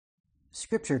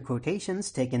Scripture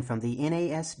quotations taken from the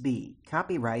NASB.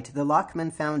 Copyright the Lockman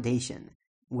Foundation.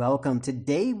 Welcome to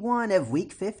Day 1 of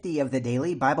Week 50 of the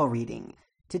Daily Bible Reading.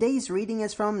 Today's reading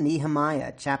is from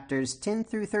Nehemiah, chapters 10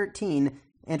 through 13,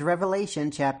 and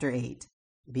Revelation, chapter 8.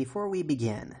 Before we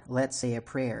begin, let's say a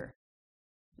prayer.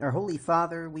 Our Holy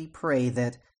Father, we pray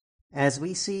that as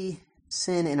we see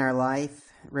sin in our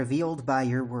life revealed by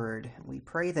your word, we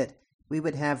pray that we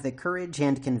would have the courage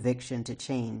and conviction to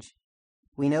change.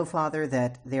 We know, Father,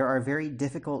 that there are very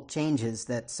difficult changes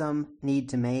that some need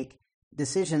to make,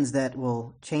 decisions that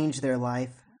will change their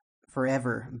life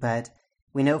forever. But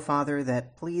we know, Father,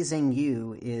 that pleasing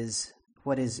you is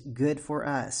what is good for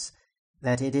us,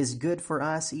 that it is good for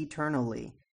us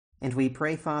eternally. And we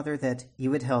pray, Father, that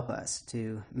you would help us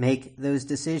to make those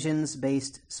decisions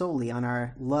based solely on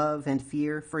our love and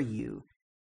fear for you.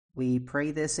 We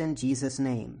pray this in Jesus'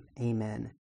 name.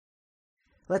 Amen.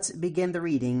 Let's begin the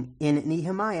reading in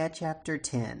Nehemiah chapter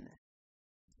 10.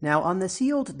 Now on the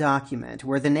sealed document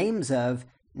were the names of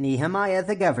Nehemiah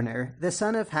the governor, the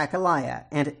son of Hacaliah,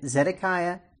 and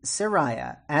Zedekiah,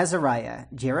 Seraiah, Azariah,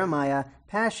 Jeremiah,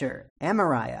 Pashhur,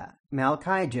 Amariah,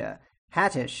 Malchijah,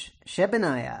 Hattush,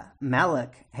 Shebaniah,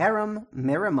 Malluch, Harim,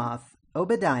 Meremoth,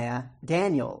 Obadiah,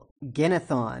 Daniel,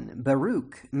 Ginnethon,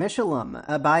 Baruch, Meshullam,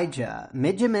 Abijah,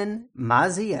 Mijamin,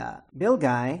 Maaziah,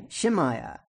 Bilgai,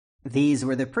 Shemaiah. These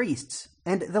were the priests,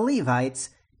 and the Levites,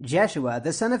 Jeshua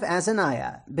the son of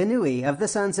Azaniah, Binnui of the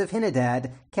sons of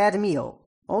Henadad, Kadmiel,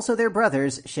 also their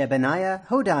brothers Shebaniah,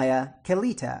 Hodiah,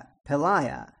 Kelita,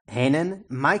 Pelaiah, Hanan,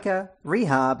 Micah,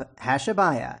 Rehab,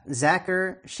 Hashabiah,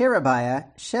 Zachar, Sherebiah,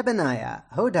 Shebaniah,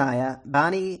 Hodiah,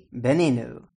 Bani,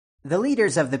 Beninu. The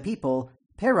leaders of the people,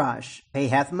 Parosh,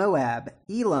 Pahath-moab,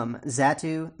 Elam,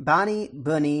 Zattu, Bani,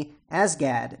 Binnui,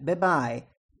 Azgad, Bebai,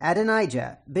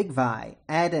 Adonijah, Bilgai,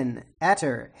 Adon,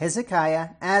 Ater, Hezekiah,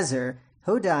 Azar,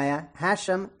 Hodiah,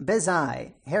 Hashem,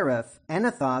 Bezai, Hariph,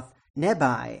 Anathoth,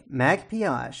 Nebai,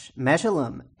 Magpiash,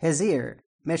 Meshullam, Hezir,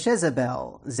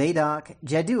 Meshezabel, Zadok,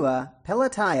 Jaddua,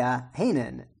 Pelaiah,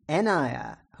 Hanan,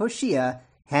 Anaiah, Hoshea,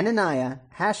 Hananiah,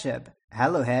 Hashab,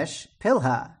 Hallohesh,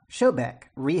 Pilha, Shobek,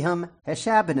 Rehum,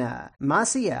 Hashabnah,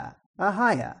 Maaziah,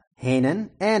 Ahiah, Hanan,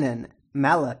 Anan,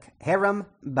 Malluch, Harim,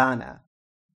 Bana.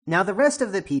 Now the rest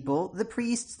of the people, the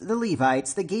priests, the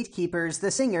Levites, the gatekeepers, the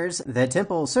singers, the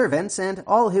temple servants, and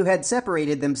all who had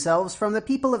separated themselves from the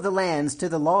people of the lands to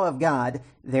the law of God,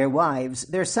 their wives,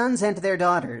 their sons and their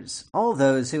daughters, all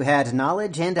those who had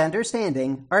knowledge and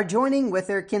understanding, are joining with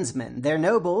their kinsmen, their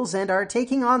nobles, and are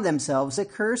taking on themselves a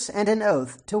curse and an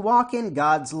oath to walk in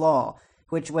God's law,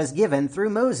 which was given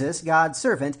through Moses, God's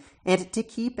servant, and to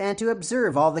keep and to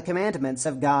observe all the commandments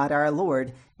of God our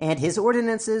Lord, and his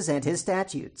ordinances and his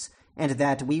statutes, and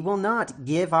that we will not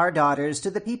give our daughters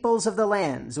to the peoples of the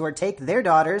lands, or take their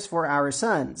daughters for our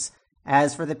sons.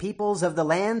 As for the peoples of the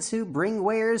lands who bring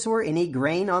wares or any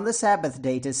grain on the Sabbath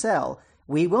day to sell,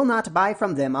 we will not buy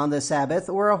from them on the Sabbath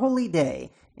or a holy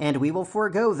day, and we will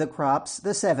forego the crops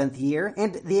the 7th year,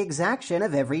 and the exaction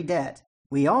of every debt.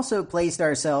 We also placed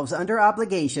ourselves under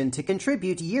obligation to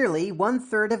contribute yearly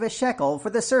 1/3 of a shekel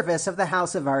for the service of the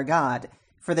house of our God,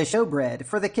 for the showbread,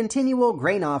 for the continual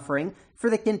grain offering, for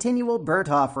the continual burnt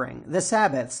offering, the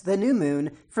Sabbaths, the new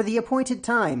moon, for the appointed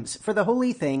times, for the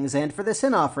holy things, and for the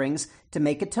sin offerings, to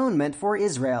make atonement for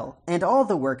Israel, and all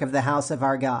the work of the house of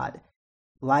our God.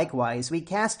 Likewise, we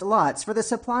cast lots for the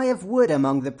supply of wood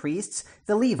among the priests,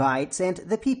 the Levites, and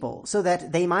the people, so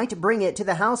that they might bring it to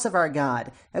the house of our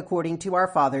God, according to our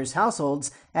fathers'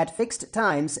 households, at fixed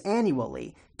times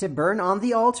annually, to burn on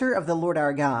the altar of the Lord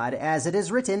our God, as it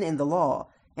is written in the law,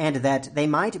 and that they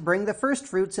might bring the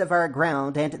firstfruits of our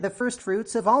ground and the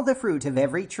firstfruits of all the fruit of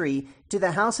every tree to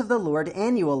the house of the Lord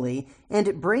annually,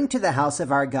 and bring to the house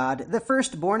of our God the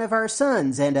firstborn of our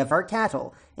sons and of our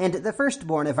cattle, and the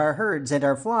firstborn of our herds and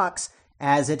our flocks,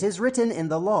 as it is written in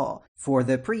the law, for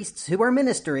the priests who are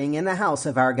ministering in the house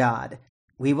of our God.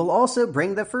 We will also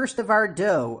bring the first of our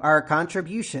dough, our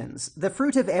contributions, the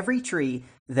fruit of every tree,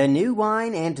 the new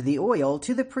wine and the oil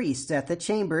to the priests at the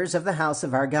chambers of the house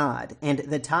of our God, and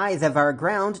the tithe of our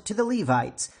ground to the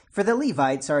Levites, for the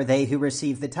Levites are they who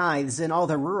receive the tithes in all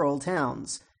the rural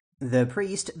towns. The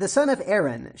priest, the son of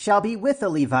Aaron, shall be with the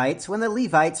Levites when the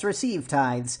Levites receive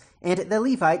tithes, and the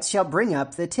Levites shall bring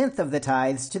up the 10th of the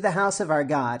tithes to the house of our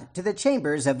God, to the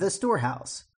chambers of the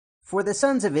storehouse. For the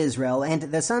sons of Israel and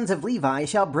the sons of Levi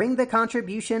shall bring the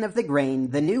contribution of the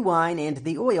grain, the new wine, and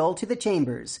the oil to the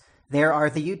chambers. There are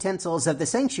the utensils of the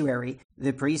sanctuary,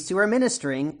 the priests who are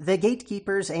ministering, the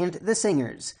gatekeepers, and the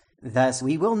singers. Thus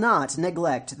we will not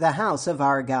neglect the house of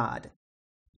our God.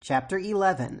 Chapter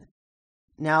 11.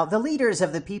 Now the leaders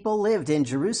of the people lived in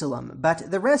Jerusalem, but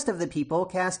the rest of the people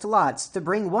cast lots to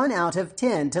bring 1 out of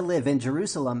 10 to live in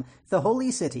Jerusalem, the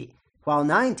holy city, while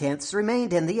 9/10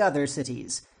 remained in the other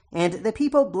cities. And the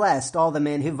people blessed all the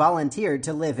men who volunteered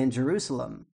to live in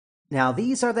Jerusalem. Now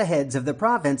these are the heads of the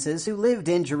provinces who lived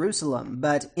in Jerusalem,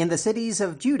 but in the cities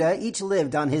of Judah each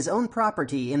lived on his own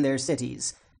property in their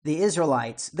cities: the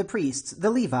Israelites, the priests, the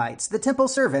Levites, the temple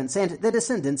servants, and the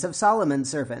descendants of Solomon's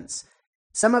servants.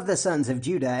 Some of the sons of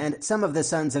Judah and some of the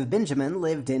sons of Benjamin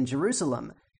lived in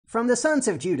Jerusalem. From the sons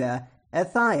of Judah,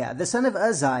 Athaiah, the son of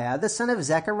Uzziah, the son of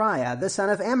Zechariah, the son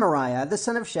of Amariah, the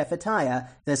son of Shephatiah,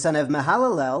 the son of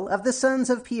Mahalalel, of the sons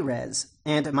of Perez,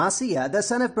 and Maaziah, the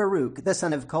son of Baruch, the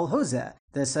son of Kolhoseh,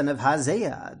 the son of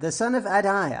Hosea, the son of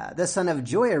Adiah, the son of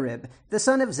Joiarib, the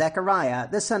son of Zechariah,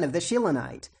 the son of the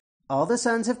Shilonite. All the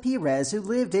sons of Perez who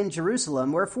lived in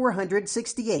Jerusalem were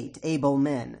 468 able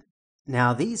men.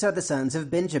 Now these are the sons of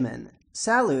Benjamin: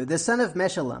 Sallu, the son of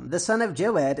Meshullam, the son of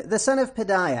Joed, the son of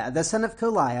Pedaiah, the son of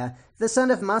Kelita, the son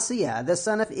of Maaziah, the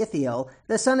son of Ithiel,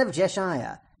 the son of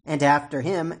Jeshua, and after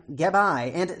him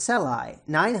Gabai and Selai,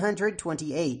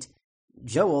 928.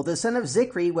 Joel, the son of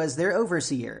Zichri, was their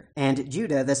overseer, and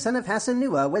Judah, the son of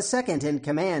Hassenuah, was second in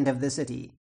command of the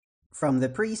city. From the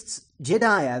priests,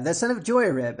 Jedaiah, the son of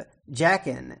Joiarib,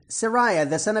 Jachin, Seraiah,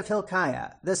 the son of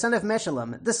Hilkiah, the son of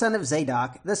Meshullam, the son of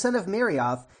Zadok, the son of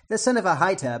Meremoth, the son of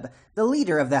Ahitub, the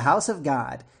leader of the house of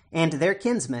God, and their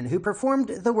kinsmen who performed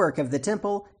the work of the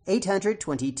temple,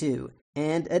 822.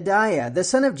 And Adiah, the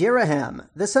son of Jeroham,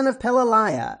 the son of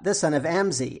Pelaiah, the son of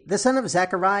Amzi, the son of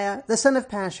Zechariah, the son of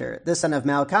Pashhur, the son of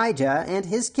Malchijah, and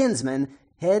his kinsmen,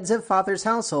 heads of fathers'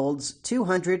 households,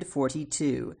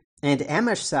 242. And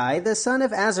Amashsai, the son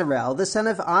of Azarel, the son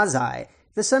of Azai,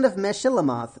 the son of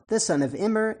Meshullam, the son of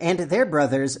Immer, and their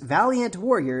brothers, valiant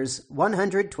warriors,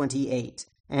 128.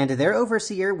 And their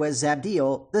overseer was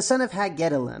Zabdiel, the son of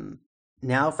Haggedalim.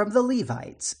 Now from the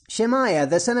Levites, Shemaiah,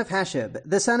 the son of Hashub,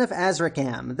 the son of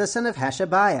Azrikam, the son of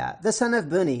Hashabiah, the son of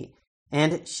Binnui,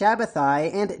 and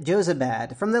Shabbathai and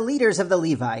Jozabad, from the leaders of the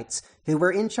Levites, who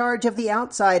were in charge of the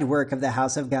outside work of the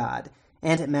house of God,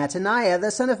 and Mattaniah,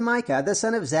 the son of Micah, the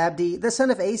son of Zabdi, the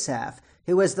son of Asaph,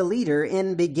 who was the leader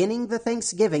in beginning the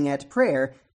thanksgiving at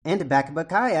prayer, and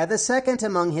Bakbukiah, the second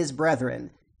among his brethren,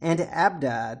 and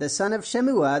Abda, the son of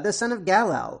Shemua, the son of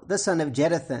Galal, the son of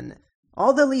Ginnethon.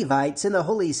 All the Levites in the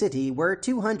holy city were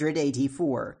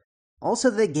 284.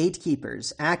 Also the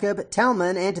gatekeepers, Akub,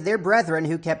 Talmon, and their brethren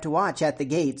who kept watch at the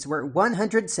gates were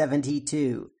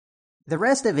 172. The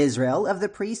rest of Israel, of the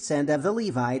priests and of the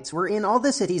Levites, were in all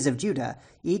the cities of Judah,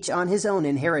 each on his own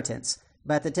inheritance.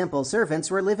 But the temple servants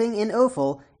were living in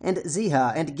Ophel, and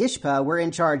Ziha and Gishpa were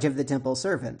in charge of the temple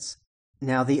servants.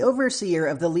 Now the overseer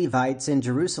of the Levites in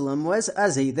Jerusalem was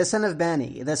Uzzi, the son of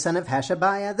Bani, the son of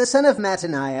Hashabiah, the son of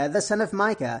Mattaniah, the son of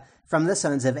Micah, from the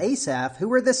sons of Asaph, who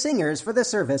were the singers for the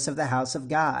service of the house of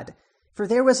God. For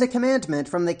there was a commandment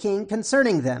from the king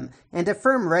concerning them, and a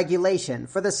firm regulation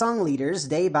for the song leaders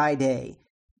day by day.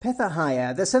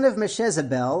 Pethahiah, the son of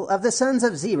Meshezabel, of the sons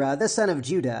of Zerah, the son of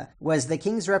Judah, was the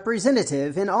king's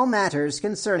representative in all matters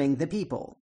concerning the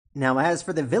people. Now as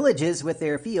for the villages with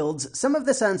their fields, some of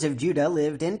the sons of Judah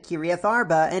lived in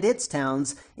Kiriath-arba and its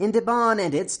towns, in Dibon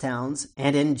and its towns,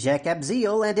 and in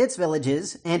Jekabzeel and its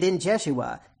villages, and in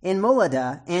Jeshua, in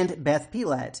Moladah and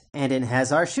Beth-pelet, and in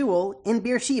Hazar-shual, in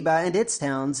Beersheba and its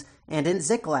towns, and in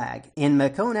Ziklag, in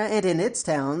Makona and in its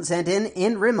towns, and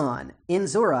in Rimmon, in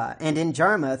Zorah, and in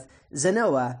Jarmuth,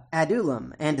 Zanoah,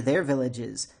 Adullam, and their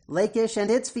villages, Lachish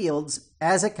and its fields,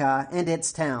 Azekah and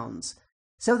its towns.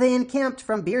 So they encamped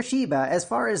from Beersheba as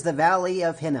far as the valley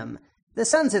of Hinnom. The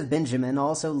sons of Benjamin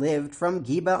also lived from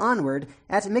Geba onward,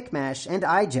 at Michmash and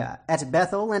Ijah, at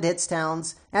Bethel and its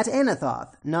towns, at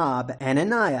Anathoth, Nob,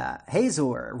 Ananiah,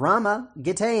 Hazor, Ramah,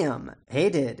 Gittaim,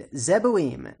 Hadid,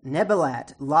 Zebuim,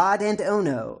 Nebalat, Lod, and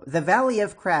Ono, the valley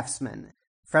of craftsmen.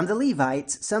 From the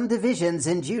Levites, some divisions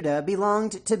in Judah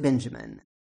belonged to Benjamin.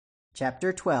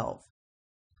 Chapter 12.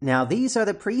 Now these are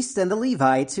the priests and the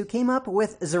Levites who came up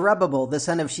with Zerubbabel the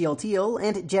son of Shealtiel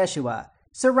and Jeshua,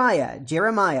 Seraiah,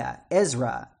 Jeremiah,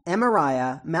 Ezra,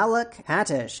 Amariah, Malluch,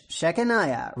 Hattush,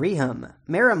 Shechaniah, Rehum,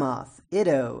 Meremoth,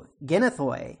 Iddo,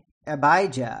 Ginnethoi,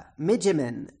 Abijah,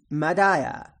 Mijamin,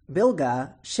 Maadiah,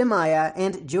 Bilgai, Shemaiah,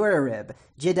 and Joiarib,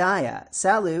 Jedaiah,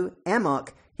 Sallu,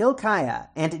 Amok, Hilkiah,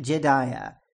 and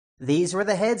Jedaiah. These were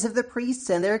the heads of the priests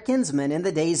and their kinsmen in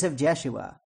the days of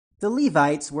Jeshua. The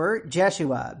Levites were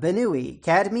Jeshua, Binnui,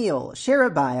 Kadmiel,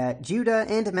 Sherebiah, Judah,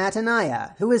 and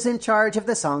Mattaniah, who was in charge of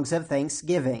the songs of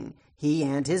thanksgiving, he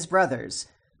and his brothers.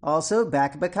 Also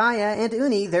Bakbukiah and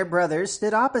Unni, their brothers,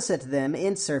 stood opposite them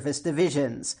in service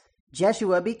divisions.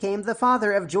 Jeshua became the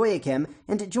father of Joachim,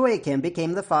 and Joachim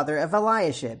became the father of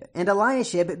Eliashib, and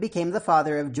Eliashib became the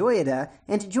father of Joiada,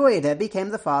 and Joiada became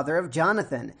the father of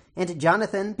Jonathan, and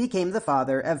Jonathan became the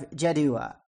father of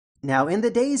Jaddua. Now in the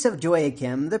days of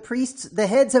Joachim, the priests, the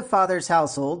heads of fathers'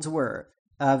 households, were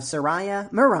of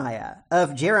Seraiah, Moriah,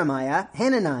 of Jeremiah,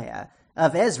 Hananiah,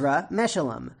 of Ezra,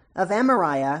 Meshullam, of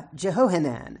Amariah,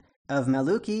 Jehohanan, of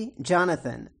Malluch,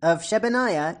 Jonathan, of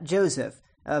Shebaniah, Joseph,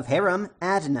 of Harim,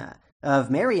 Adnah, of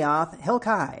Meremoth,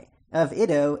 Hilkiah, of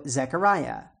Iddo,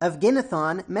 Zechariah, of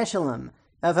Ginnethon, Meshullam,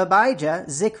 of Abijah,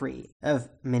 Zichri, of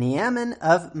Mijamin,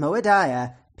 of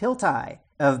Moadiah, Piltai,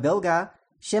 of Bilgai,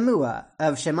 Shemua,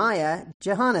 of Shemaiah,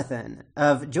 Jehonathan,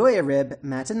 of Joiarib,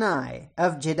 Mattani,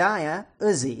 of Jedaiah,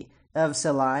 Uzzi, of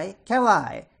Salai,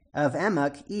 Kelita, of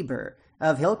Amok, Eber,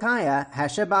 of Hilkiah,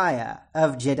 Hashabiah,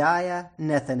 of Jedaiah,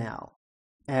 Nethanel.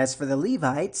 As for the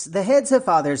Levites, the heads of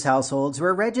fathers' households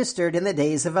were registered in the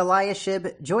days of Eliashib,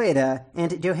 Joiada,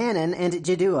 and Johanan, and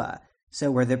Jaddua.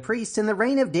 So were the priests in the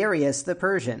reign of Darius the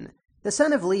Persian. The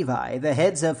son of Levi, the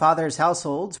heads of fathers'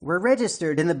 households, were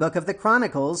registered in the book of the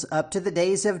Chronicles up to the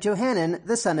days of Johanan,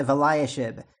 the son of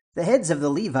Eliashib. The heads of the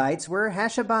Levites were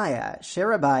Hashabiah,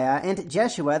 Sherebiah, and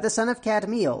Jeshua, the son of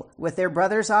Kadmiel, with their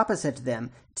brothers opposite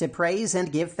them, to praise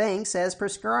and give thanks as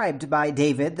prescribed by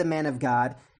David, the man of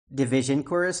God, division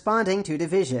corresponding to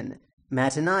division.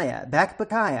 Mattaniah,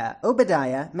 Bakbukiah,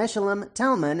 Obadiah, Meshullam,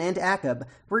 Talmon, and Akab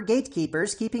were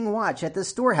gatekeepers keeping watch at the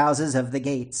storehouses of the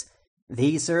gates.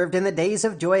 These served in the days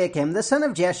of Joachim, the son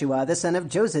of Jeshua, the son of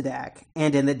Jozadak,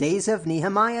 and in the days of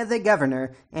Nehemiah the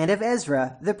governor, and of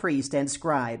Ezra the priest and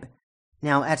scribe.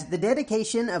 Now at the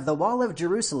dedication of the wall of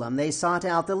Jerusalem they sought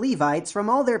out the Levites from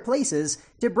all their places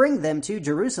to bring them to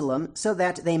Jerusalem, so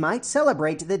that they might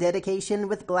celebrate the dedication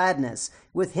with gladness,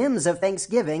 with hymns of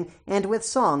thanksgiving, and with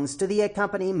songs to the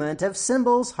accompaniment of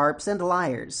cymbals, harps, and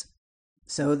lyres.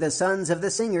 So the sons of the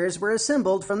singers were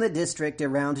assembled from the district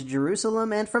around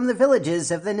Jerusalem and from the villages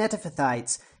of the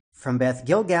Netophathites, from Beth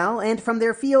Gilgal, and from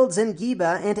their fields in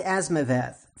Geba and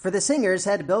Asmaveth, for the singers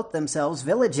had built themselves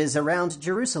villages around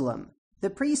Jerusalem. The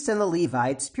priests and the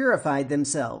Levites purified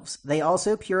themselves. They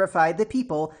also purified the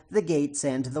people, the gates,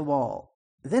 and the wall.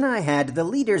 Then I had the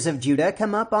leaders of Judah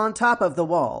come up on top of the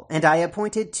wall, and I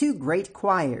appointed 2 great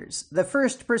choirs, the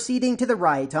first proceeding to the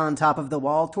right on top of the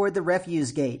wall toward the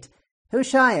refuse gate.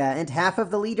 Hoshea and half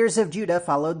of the leaders of Judah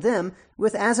followed them,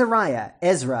 with Azariah,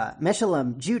 Ezra,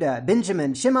 Meshullam, Judah,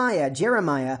 Benjamin, Shemaiah,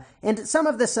 Jeremiah, and some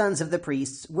of the sons of the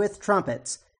priests with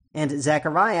trumpets. And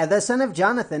Zechariah, the son of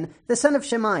Jonathan, the son of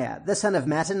Shemaiah, the son of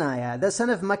Mattaniah, the son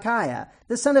of Micaiah,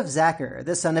 the son of Zachar,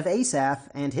 the son of Asaph,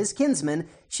 and his kinsmen,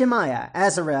 Shemaiah,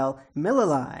 Azarel,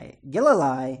 Milalai,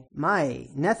 Gilalai, Mai,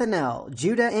 Nethanel,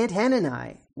 Judah, and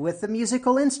Hanani, with the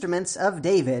musical instruments of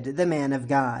David, the man of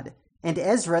God. And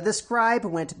Ezra the scribe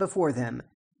went before them.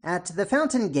 At the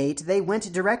fountain gate they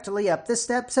went directly up the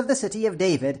steps of the city of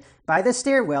David, by the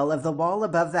stairwell of the wall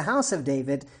above the house of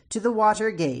David, to the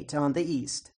water gate on the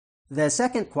east. The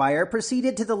second choir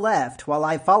proceeded to the left, while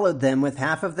I followed them with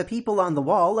half of the people on the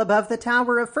wall above the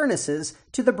tower of furnaces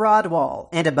to the broad wall,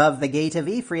 and above the gate of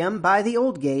Ephraim by the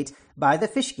old gate, by the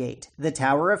fish gate, the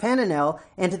tower of Hananel,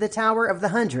 and the tower of the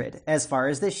 100, as far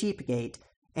as the sheep gate.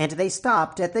 And they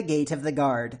stopped at the gate of the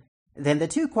guard. Then the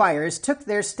 2 choirs took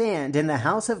their stand in the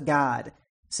house of God.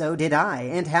 So did I,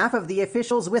 and half of the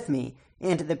officials with me,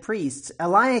 and the priests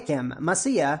Eliakim,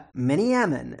 Maaziah,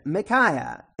 Mijamin,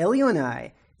 Micaiah,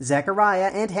 Elionai,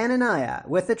 Zechariah, and Hananiah,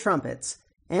 with the trumpets,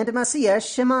 and Maaziah,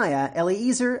 Shemaiah,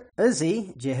 Eliezer,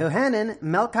 Uzzi, Jehohanan,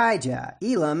 Malchijah,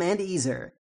 Elam, and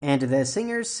Ezer. And the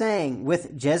singers sang,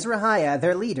 with Jezreiah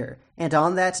their leader, and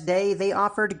on that day they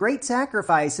offered great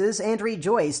sacrifices and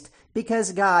rejoiced,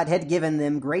 because God had given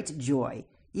them great joy.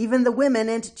 Even the women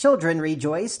and children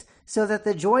rejoiced, so that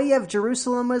the joy of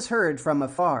Jerusalem was heard from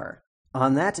afar.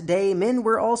 On that day men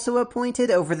were also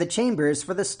appointed over the chambers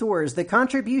for the stores, the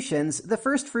contributions, the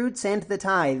firstfruits, and the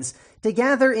tithes, to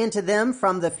gather into them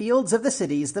from the fields of the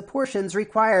cities the portions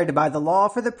required by the law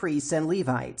for the priests and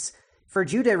Levites. For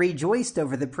Judah rejoiced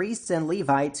over the priests and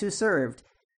Levites who served,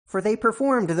 for they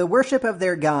performed the worship of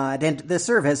their God and the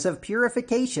service of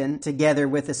purification, together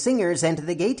with the singers and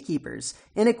the gatekeepers,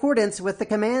 in accordance with the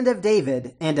command of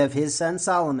David and of his son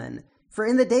Solomon. For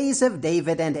in the days of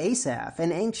David and Asaph,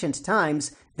 in ancient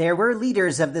times, there were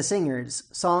leaders of the singers,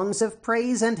 songs of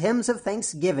praise and hymns of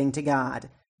thanksgiving to God.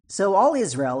 So all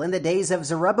Israel in the days of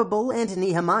Zerubbabel and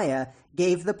Nehemiah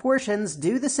gave the portions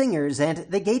due the singers and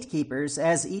the gatekeepers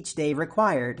as each day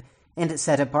required, and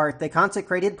set apart the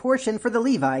consecrated portion for the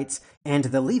Levites, and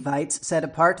the Levites set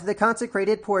apart the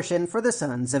consecrated portion for the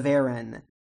sons of Aaron.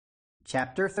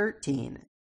 Chapter 13.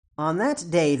 On that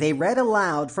day they read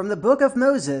aloud from the book of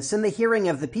Moses in the hearing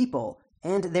of the people,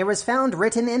 and there was found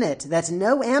written in it that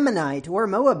no Ammonite or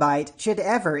Moabite should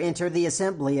ever enter the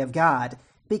assembly of God,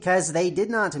 because they did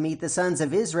not meet the sons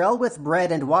of Israel with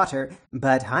bread and water,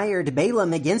 but hired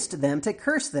Balaam against them to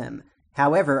curse them.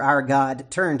 However, our God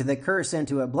turned the curse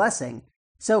into a blessing.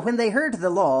 So when they heard the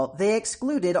law, they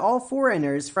excluded all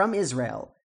foreigners from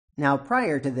Israel. Now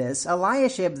prior to this,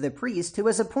 Eliashib the priest, who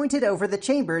was appointed over the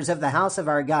chambers of the house of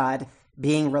our God,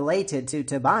 being related to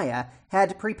Tobiah,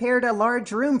 had prepared a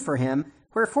large room for him,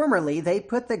 where formerly they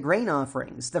put the grain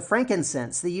offerings, the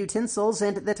frankincense, the utensils,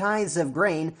 and the tithes of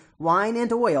grain, wine,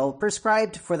 and oil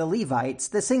prescribed for the Levites,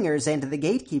 the singers, and the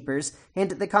gatekeepers,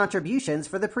 and the contributions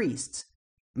for the priests.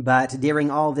 But during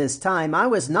all this time I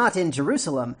was not in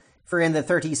Jerusalem, for in the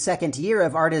 32nd year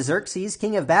of Artaxerxes,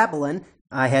 king of Babylon,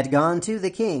 I had gone to the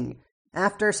king.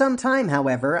 After some time,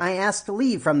 however, I asked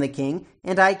leave from the king,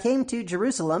 and I came to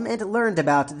Jerusalem and learned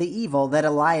about the evil that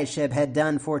Eliashib had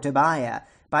done for Tobiah,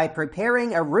 by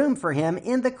preparing a room for him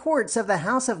in the courts of the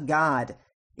house of God.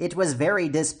 It was very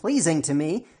displeasing to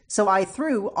me, so I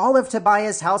threw all of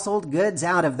Tobiah's household goods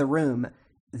out of the room.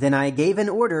 Then I gave an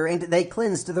order, and they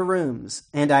cleansed the rooms.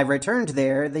 And I returned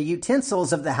there the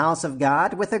utensils of the house of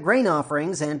God with the grain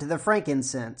offerings and the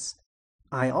frankincense.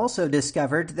 I also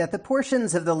discovered that the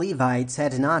portions of the Levites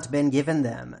had not been given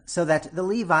them, so that the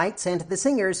Levites and the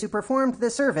singers who performed the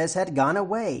service had gone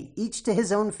away, each to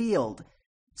his own field.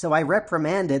 So I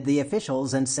reprimanded the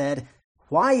officials and said,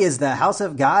 "Why is the house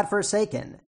of God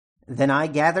forsaken?" Then I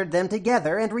gathered them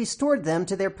together and restored them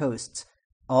to their posts.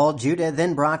 All Judah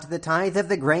then brought the tithe of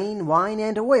the grain, wine,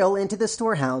 and oil into the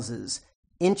storehouses.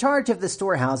 In charge of the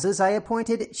storehouses I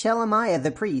appointed Shelemiah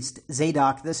the priest,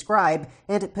 Zadok the scribe,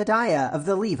 and Pedaiah of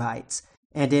the Levites.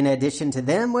 And in addition to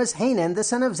them was Hanan the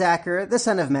son of Zachar, the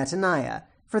son of Mattaniah,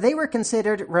 for they were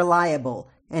considered reliable,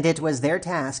 and it was their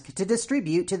task to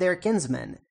distribute to their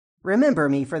kinsmen. Remember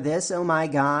me for this, O my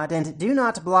God, and do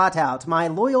not blot out my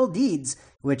loyal deeds,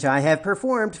 which I have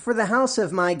performed for the house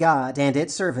of my God and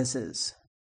its services.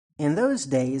 In those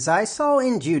days I saw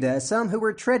in Judah some who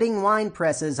were treading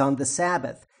winepresses on the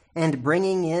Sabbath, and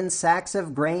bringing in sacks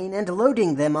of grain and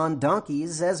loading them on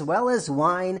donkeys, as well as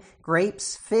wine,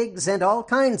 grapes, figs, and all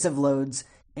kinds of loads,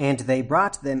 and they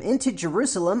brought them into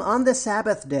Jerusalem on the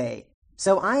Sabbath day.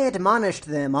 So I admonished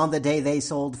them on the day they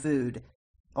sold food.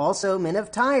 Also men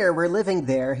of Tyre were living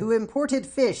there, who imported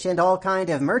fish and all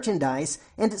kind of merchandise,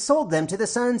 and sold them to the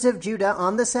sons of Judah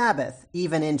on the Sabbath,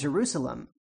 even in Jerusalem.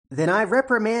 Then I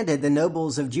reprimanded the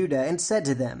nobles of Judah and said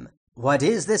to them, "What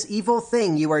is this evil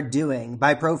thing you are doing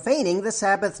by profaning the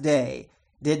Sabbath day?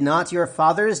 Did not your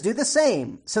fathers do the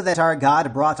same, so that our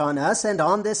God brought on us and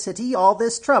on this city all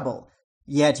this trouble?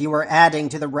 Yet you are adding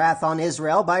to the wrath on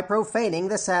Israel by profaning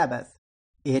the Sabbath."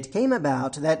 It came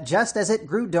about that just as it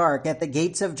grew dark at the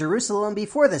gates of Jerusalem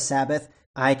before the Sabbath,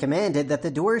 I commanded that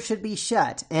the doors should be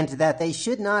shut, and that they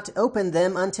should not open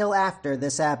them until after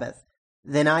the Sabbath.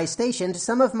 Then I stationed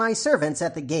some of my servants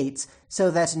at the gates,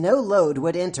 so that no load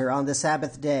would enter on the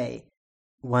Sabbath day.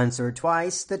 Once or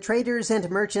twice the traders and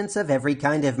merchants of every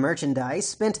kind of merchandise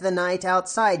spent the night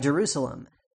outside Jerusalem.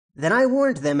 Then I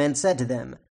warned them and said to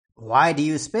them, "Why do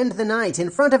you spend the night in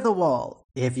front of the wall?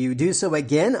 If you do so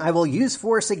again, I will use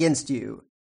force against you."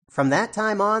 From that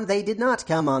time on they did not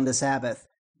come on the Sabbath.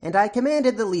 And I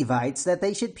commanded the Levites that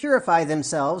they should purify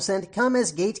themselves and come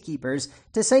as gatekeepers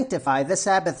to sanctify the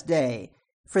Sabbath day.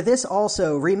 For this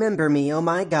also remember me, O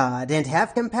my God, and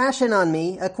have compassion on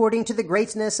me according to the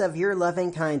greatness of your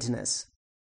loving kindness.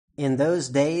 In those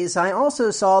days I also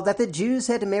saw that the Jews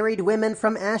had married women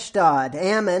from Ashdod,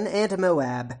 Ammon, and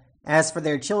Moab. As for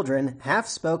their children, half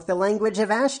spoke the language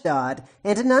of Ashdod,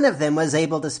 and none of them was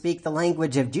able to speak the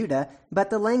language of Judah,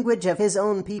 but the language of his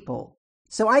own people.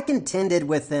 So I contended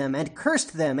with them, and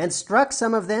cursed them, and struck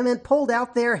some of them, and pulled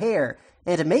out their hair,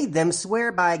 and made them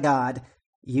swear by God,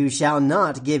 "You shall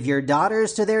not give your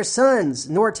daughters to their sons,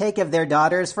 nor take of their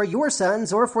daughters for your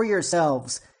sons or for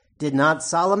yourselves. Did not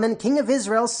Solomon king of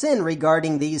Israel sin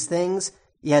regarding these things?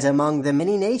 Yet among the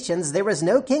many nations there was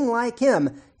no king like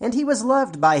him, and he was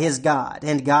loved by his God,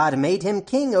 and God made him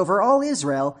king over all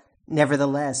Israel.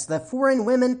 Nevertheless, the foreign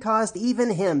women caused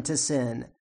even him to sin.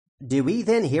 Do we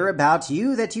then hear about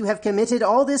you that you have committed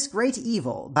all this great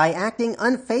evil by acting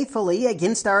unfaithfully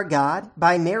against our God,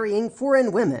 by marrying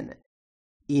foreign women?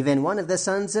 Even one of the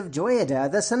sons of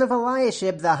Joiada, the son of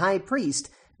Eliashib the high priest,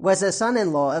 was a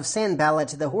son-in-law of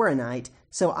Sanballat the Horonite,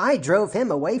 so I drove him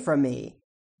away from me.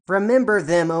 Remember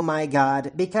them, O my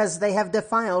God, because they have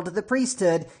defiled the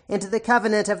priesthood and the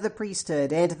covenant of the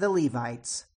priesthood and the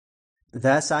Levites."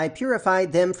 Thus I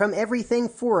purified them from everything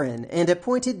foreign, and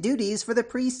appointed duties for the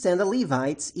priests and the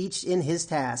Levites, each in his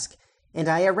task. And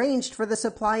I arranged for the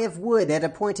supply of wood at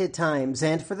appointed times,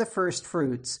 and for the first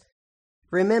fruits.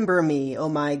 Remember me, O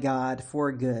my God,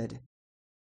 for good.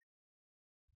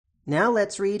 Now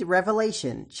let's read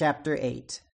Revelation chapter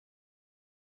 8.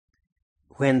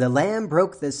 When the Lamb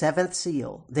broke the seventh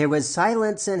seal, there was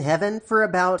silence in heaven for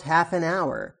about half an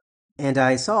hour. And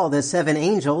I saw the 7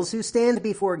 angels who stand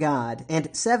before God,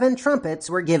 and 7 trumpets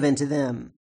were given to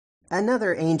them.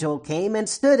 Another angel came and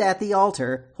stood at the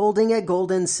altar, holding a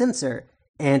golden censer,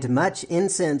 and much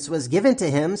incense was given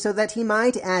to him so that he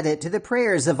might add it to the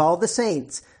prayers of all the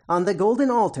saints on the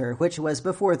golden altar which was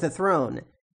before the throne.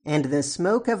 And the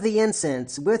smoke of the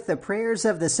incense with the prayers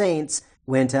of the saints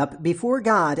went up before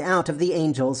God out of the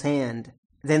angel's hand.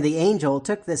 Then the angel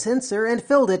took the censer and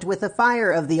filled it with the fire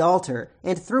of the altar,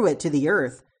 and threw it to the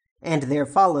earth. And there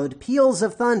followed peals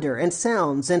of thunder, and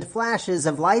sounds, and flashes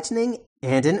of lightning,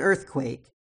 and an earthquake.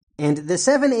 And the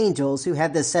 7 angels who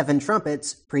had the 7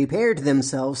 trumpets prepared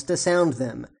themselves to sound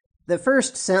them. The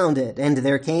first sounded, and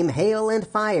there came hail and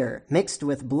fire, mixed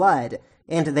with blood,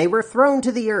 and they were thrown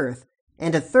to the earth.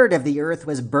 And 1/3 of the earth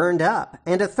was burned up,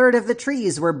 and 1/3 of the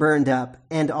trees were burned up,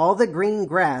 and all the green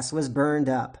grass was burned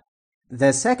up.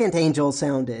 The second angel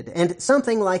sounded, and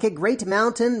something like a great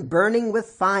mountain burning with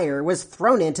fire was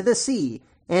thrown into the sea,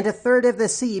 and 1/3 of the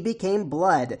sea became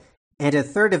blood, and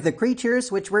 1/3 of the creatures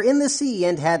which were in the sea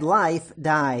and had life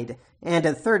died, and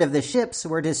 1/3 of the ships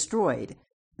were destroyed.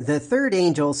 The third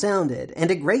angel sounded,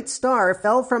 and a great star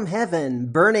fell from heaven,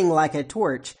 burning like a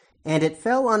torch, and it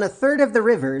fell on 1/3 of the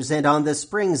rivers and on the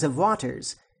springs of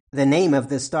waters. The name of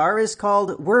the star is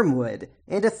called Wormwood,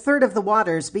 and 1/3 of the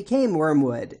waters became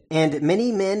wormwood, and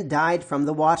many men died from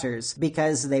the waters,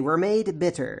 because they were made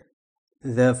bitter.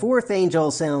 The fourth angel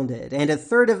sounded, and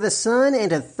 1/3 of the sun,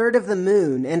 and 1/3 of the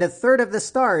moon, and 1/3 of the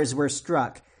stars were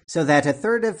struck, so that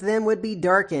 1/3 of them would be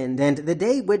darkened, and the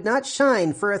day would not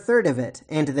shine for 1/3 of it,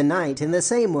 and the night in the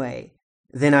same way.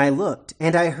 Then I looked,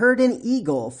 and I heard an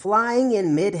eagle flying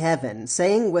in mid-heaven,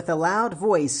 saying with a loud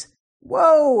voice,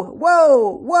 "Woe,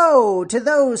 woe, woe to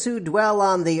those who dwell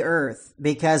on the earth,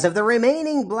 because of the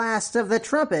remaining blast of the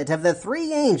trumpet of the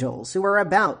 3 angels who are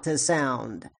about to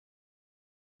sound."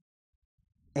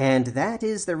 And that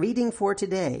is the reading for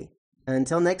today.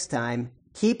 Until next time,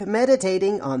 keep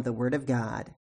meditating on the Word of God.